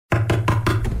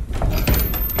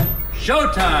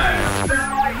showtime.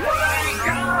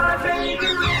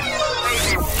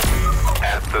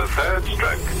 At the third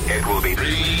stroke, it will be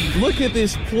 3. Look at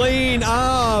this clean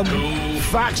arm. 2,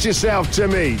 Fax yourself to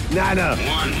me, Nana. 1.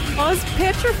 I was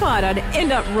petrified I'd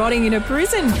end up rotting in a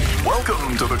prison.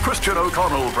 Welcome to the Christian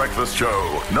O'Connell Breakfast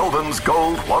Show, Melbourne's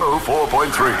Gold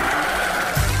 104.3.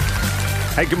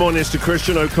 Hey, good morning. It's the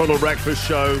Christian O'Connell Breakfast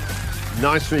Show.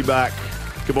 Nice to be back.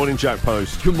 Good morning, Jack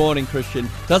Post. Good morning, Christian.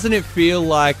 Doesn't it feel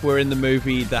like we're in the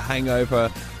movie The Hangover,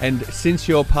 and since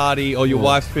your party or your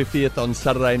wife's 50th on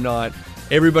Saturday night,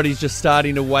 everybody's just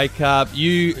starting to wake up.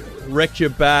 You wrecked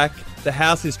your back. The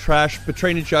house is trashed.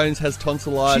 Katrina Jones has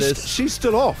tonsillitis. She's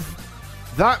still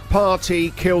off. That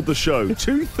party killed the show.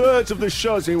 2/3 of the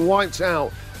show's been wiped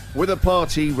out with a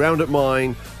party round at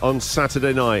mine on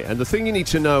Saturday night. And the thing you need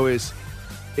to know is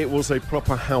it was a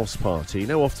proper house party. You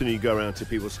know, often you go around to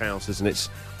people's houses and it's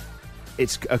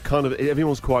a kind of,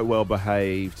 everyone's quite well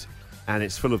behaved and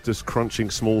it's full of just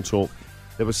crunching small talk.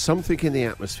 There was something in the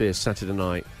atmosphere Saturday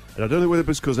night, and I don't know whether it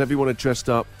was because everyone had dressed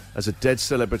up as a dead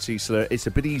celebrity, so it's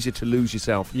a bit easier to lose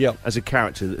yourself as a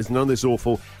character. There's none of this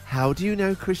awful, how do you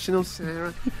know Christian or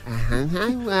Sarah?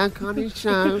 I work on his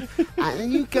show.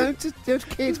 You go to, the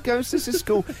kid goes to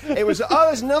school. It was,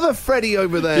 there's another Freddie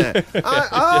over there.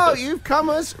 You've come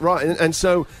us. Right, and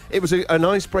so it was an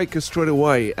icebreaker straight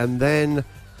away, and then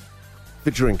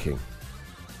the drinking.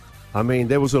 I mean,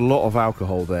 there was a lot of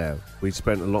alcohol there. We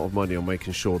spent a lot of money on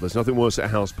making sure. There's nothing worse at a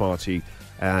house party.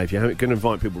 If you're going to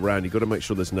invite people around, you've got to make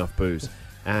sure there's enough booze.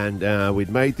 And we'd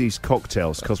made these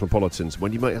cocktails, Cosmopolitans.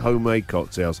 When you make homemade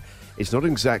cocktails, it's not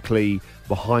exactly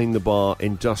behind-the-bar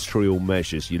industrial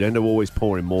measures. You end up always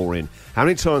pouring more in. How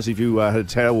many times have you had a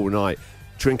terrible night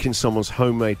drinking someone's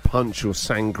homemade punch or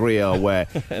sangria where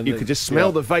you could just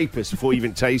smell the vapors before you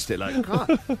even taste it? Like,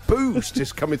 God, booze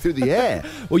just coming through the air.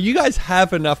 Well, you guys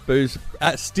have enough booze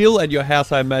still at your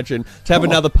house, I imagine, to have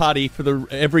another party for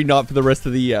every night for the rest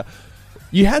of the year.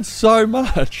 You had so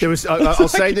much. There was. I'll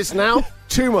say this now.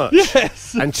 Too much.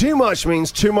 Yes. And too much means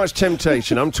too much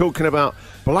temptation. I'm talking about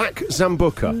Black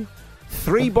Zambuca.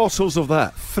 3 bottles of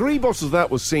that. 3 bottles of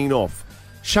that was seen off.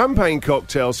 Champagne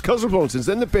cocktails, Cosmopolitans,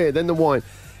 then the beer, then the wine.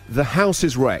 The house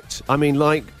is wrecked. I mean,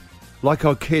 like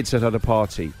our kids had a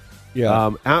party.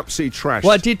 Yeah. Absolutely trashed.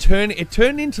 Well, it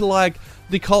turned into like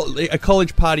a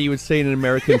college party you would see in an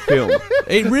American film.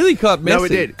 It really got messy. No, it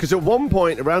did. Because at one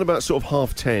point, around about sort of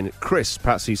 10:30, Chris,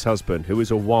 Patsy's husband, who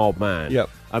is a wild man. Yep.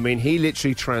 I mean, he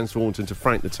literally transformed into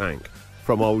Frank the Tank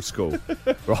from Old School,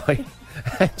 right?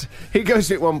 And he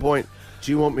goes at one point,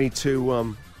 do you want me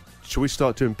to, shall we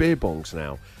start doing beer bongs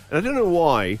now? And I don't know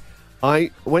why.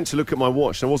 I went to look at my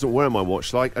watch, and I wasn't wearing my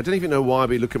watch. Like, I don't even know why I'd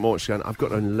be looking at my watch going, I've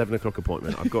got an 11 o'clock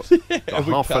appointment. I've got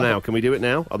half an hour. Can we do it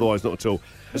now? Otherwise, not at all.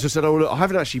 And so I said, look, I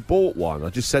haven't actually bought one. I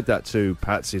just said that to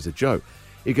Patsy as a joke.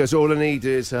 He goes, all I need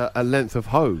is a length of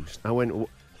hose. I went,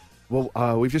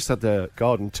 well, we've just had the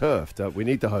garden turfed. We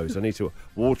need the hose. I need to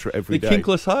water it every day. The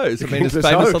kinkless hose. I mean, it's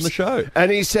famous on the show.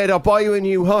 And he said, I'll buy you a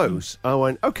new hose. I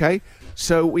went, okay.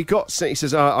 So we got, he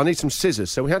says, I need some scissors.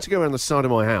 So we had to go around the side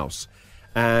of my house.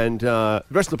 And the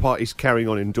rest of the party's carrying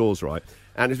on indoors, right?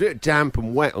 And it's a bit damp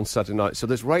and wet on Saturday night, so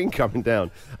there's rain coming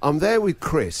down. I'm there with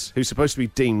Chris, who's supposed to be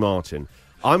Dean Martin.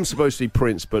 I'm supposed to be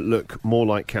Prince, but look more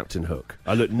like Captain Hook.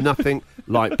 I look nothing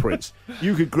like Prince.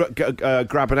 You could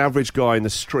grab an average guy in the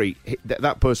street.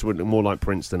 That person would look more like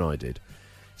Prince than I did.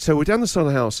 So we're down the side of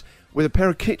the house with a pair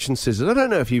of kitchen scissors. I don't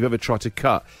know if you've ever tried to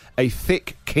cut a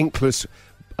thick, kinkless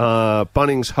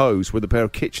Bunnings hose with a pair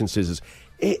of kitchen scissors.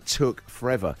 It took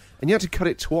forever. And you had to cut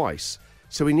it twice.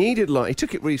 So he needed, he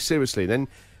took it really seriously.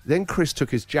 Then Chris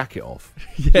took his jacket off.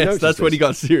 Yes, that's when he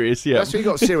got serious, yeah. That's when he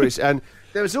got serious. And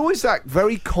there was always that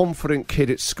very confident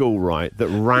kid at school, right, that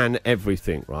ran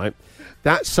everything, right?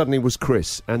 That suddenly was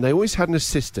Chris. And they always had an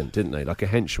assistant, didn't they, like a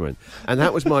henchman. And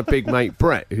that was my big mate,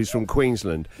 Brett, who's from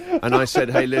Queensland. And I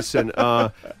said, hey, listen,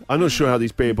 I'm not sure how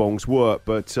these beer bongs work,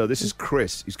 but this is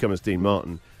Chris. He's come as Dean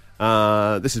Martin.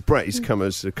 This is Brett. He's come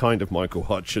as a kind of Michael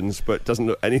Hutchins, but doesn't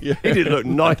look any. He didn't look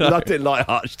nothing like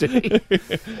Hutch, did he?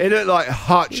 He looked like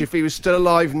Hutch if he was still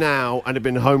alive now and had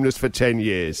been homeless for 10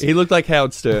 years. He looked like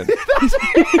Howard Stern.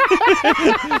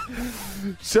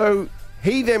 So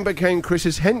he then became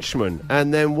Chris's henchman,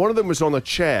 and then one of them was on a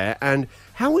chair. And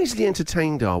how easily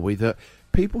entertained are we that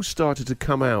people started to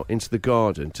come out into the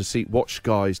garden to watch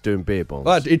guys doing beer bongs?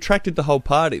 But it attracted the whole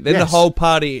party. Then the whole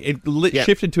party,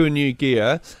 shifted to a new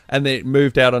gear, and then it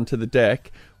moved out onto the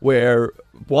deck, where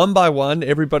one by one,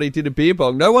 everybody did a beer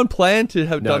bong. No one planned to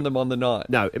have done them on the night.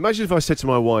 No, imagine if I said to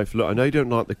my wife, look, I know you don't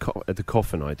like the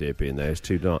coffin idea being there, it's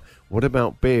too dark. What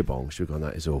about beer bongs? She'd go,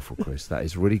 that is awful, Chris. That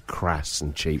is really crass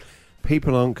and cheap.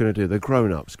 people aren't going to do. They're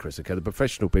grown-ups, Chris, okay? The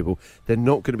professional people, they're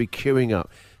not going to be queuing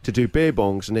up to do beer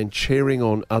bongs and then cheering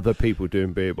on other people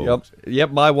doing beer bongs. Yep,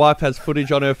 my wife has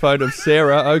footage on her phone of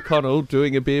Sarah O'Connell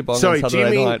doing a beer bong on Saturday do you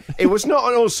mean night. It was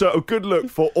not also a good look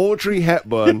for Audrey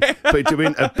Hepburn for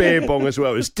doing a beer bong as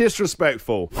well? It's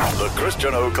disrespectful. The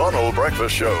Christian O'Connell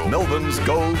Breakfast Show. Melbourne's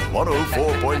Gold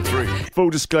 104.3. Full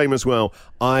disclaimer as well,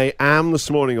 I am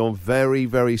this morning on very,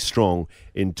 very strong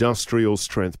industrial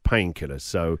strength painkillers.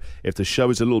 So if the show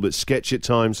is a little bit sketchy at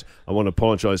times, I want to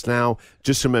apologise now.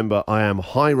 Just remember, I am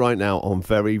high right now on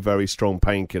very, very strong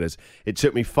painkillers. It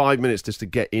took me 5 minutes just to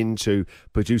get into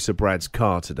producer Brad's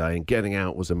car today, and getting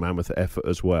out was a mammoth effort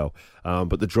as well.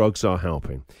 But the drugs are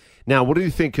helping. Now, what do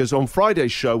you think? Because on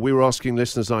Friday's show, we were asking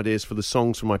listeners ideas for the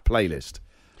songs for my playlist.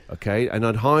 Okay, and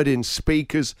I'd hired in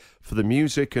speakers for the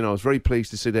music, and I was very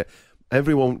pleased to see that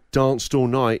everyone danced all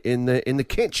night in the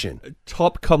kitchen.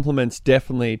 Top compliments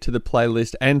definitely to the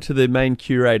playlist and to the main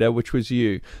curator, which was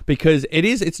you, because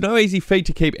it's no easy feat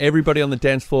to keep everybody on the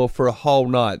dance floor for a whole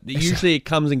night. Usually it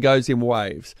comes and goes in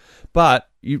waves, but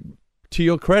to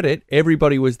your credit,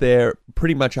 everybody was there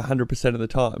pretty much 100% of the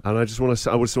time. And I just want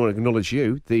to acknowledge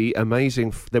you, the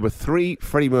amazing. There were 3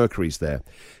 Freddie Mercurys there,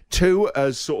 2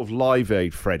 as sort of Live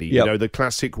Aid Freddie, you know, the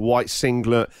classic white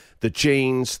singlet, the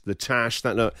jeans, the tash,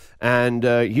 and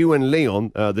you and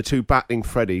Leon, the 2 battling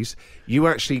Freddies, you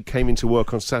actually came into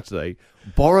work on Saturday,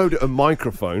 borrowed a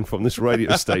microphone from this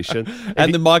radio station,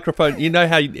 and the microphone. You know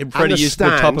how Freddie used the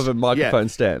top of a microphone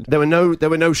stand. There were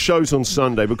no shows on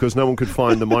Sunday because no one could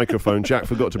find the microphone. Jack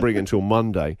forgot to bring it until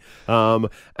Monday, and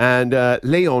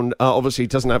Leon obviously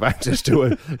doesn't have access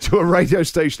to a radio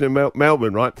station in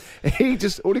Melbourne, right?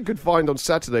 All he could find on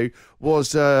Saturday was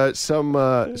some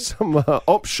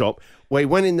op shop where he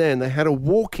went in there and they had a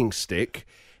walking stick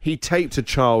he taped a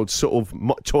child's sort of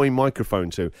toy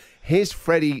microphone to. His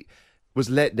Freddie was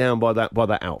let down by that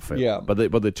outfit, by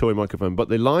the toy microphone. But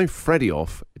the live Freddie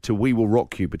off to "We Will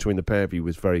Rock You" between the pair of you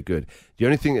was very good. The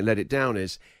only thing that let it down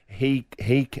is he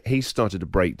started to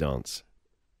break dance.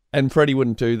 And Freddie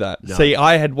wouldn't do that. No. See,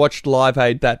 I had watched Live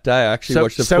Aid that day. I actually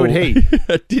watched the full... So had he.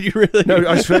 Did you really? No,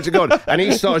 I swear to God. And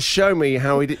he started showing me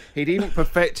how he'd even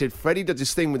perfected. Freddie does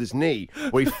this thing with his knee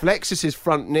where he flexes his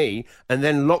front knee and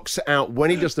then locks it out when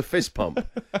he does the fist pump.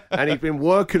 And he'd been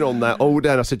working on that all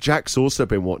day. And I said, Jack's also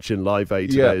been watching Live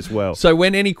Aid today as well. So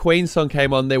when any Queen song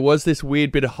came on, there was this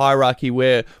weird bit of hierarchy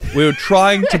where we were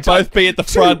trying to both be at the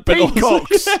front, but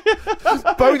peacocks.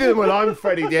 Both of them, well, I'm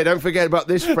Freddie. Yeah, don't forget about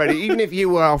this, Freddie. Even if you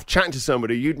were off chatting to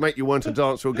somebody, you'd make you want to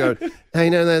dance or go,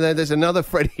 hey, no, there's another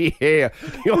Freddie here.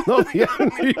 You're not the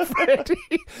only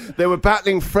Freddie. They were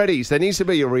battling Freddies. There needs to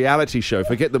be a reality show.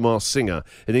 Forget the Masked Singer.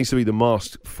 It needs to be the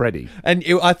Masked Freddie. And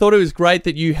I thought it was great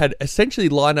that you had essentially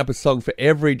lined up a song for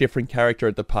every different character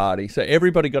at the party. So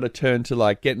everybody got a turn to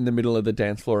like get in the middle of the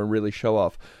dance floor and really show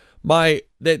off.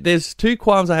 There's two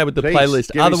qualms I have with the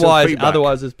playlist.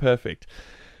 Otherwise it's perfect.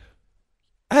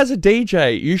 As a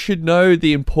DJ, you should know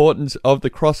the importance of the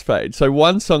crossfade. So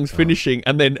one song's finishing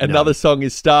and then another song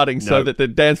is starting so that the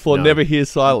dance floor never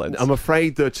hears silence. I'm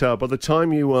afraid that by the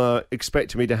time you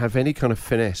expected me to have any kind of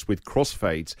finesse with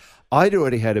crossfades, I'd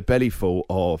already had a belly full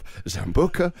of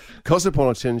Zambuca,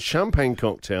 Cosmopolitan, champagne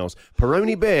cocktails,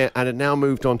 Peroni beer, and had now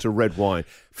moved on to red wine.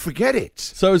 Forget it.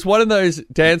 So it's one of those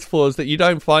dance floors that you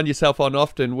don't find yourself on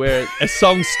often where a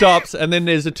song stops and then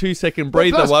there's a 2-second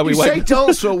breather while we wait. You say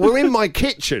dance floor, we're in my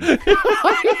kitchen. There's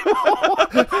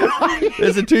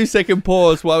a 2-second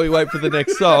pause while we wait for the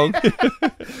next song.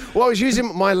 Well, I was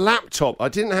using my laptop. I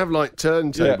didn't have like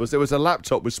turntables. Yeah. There was a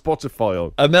laptop with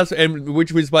Spotify on. And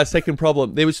which was my second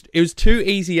problem. It was too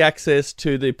easy access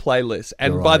to the playlist.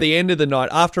 And by the end of the night,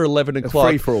 after 11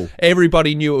 o'clock,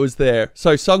 everybody knew it was there.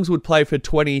 So songs would play for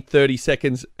 20, 30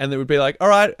 seconds and they would be like, all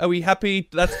right, are we happy?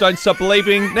 That's Don't Stop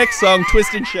Believing. Next song,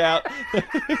 Twist and Shout.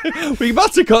 We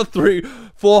must have got through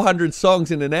 400 songs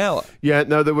in an hour. Yeah,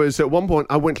 no, there was at one point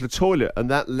I went to the toilet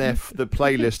and that left the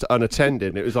playlist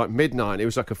unattended. It was like midnight. It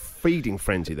was like a feeding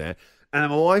frenzy there. And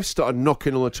my wife started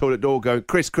knocking on the toilet door going,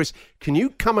 Chris, can you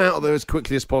come out of there as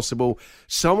quickly as possible?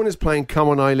 Someone is playing Come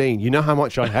On Eileen. You know how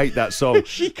much I hate that song.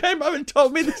 She came home and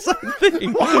told me the same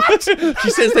thing. What? She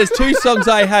says there's 2 songs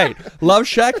I hate, Love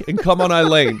Shack and Come On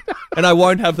Eileen. And I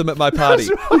won't have them at my party.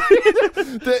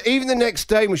 Even the next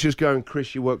day when she was going,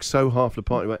 Chris, you worked so hard for the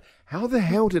party. I went, how the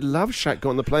hell did Love Shack go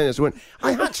on the plane? I went,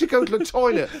 I had to go to the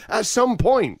toilet at some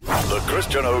point. The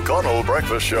Christian O'Connell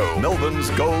Breakfast Show. Melbourne's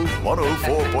Gold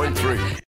 104.3.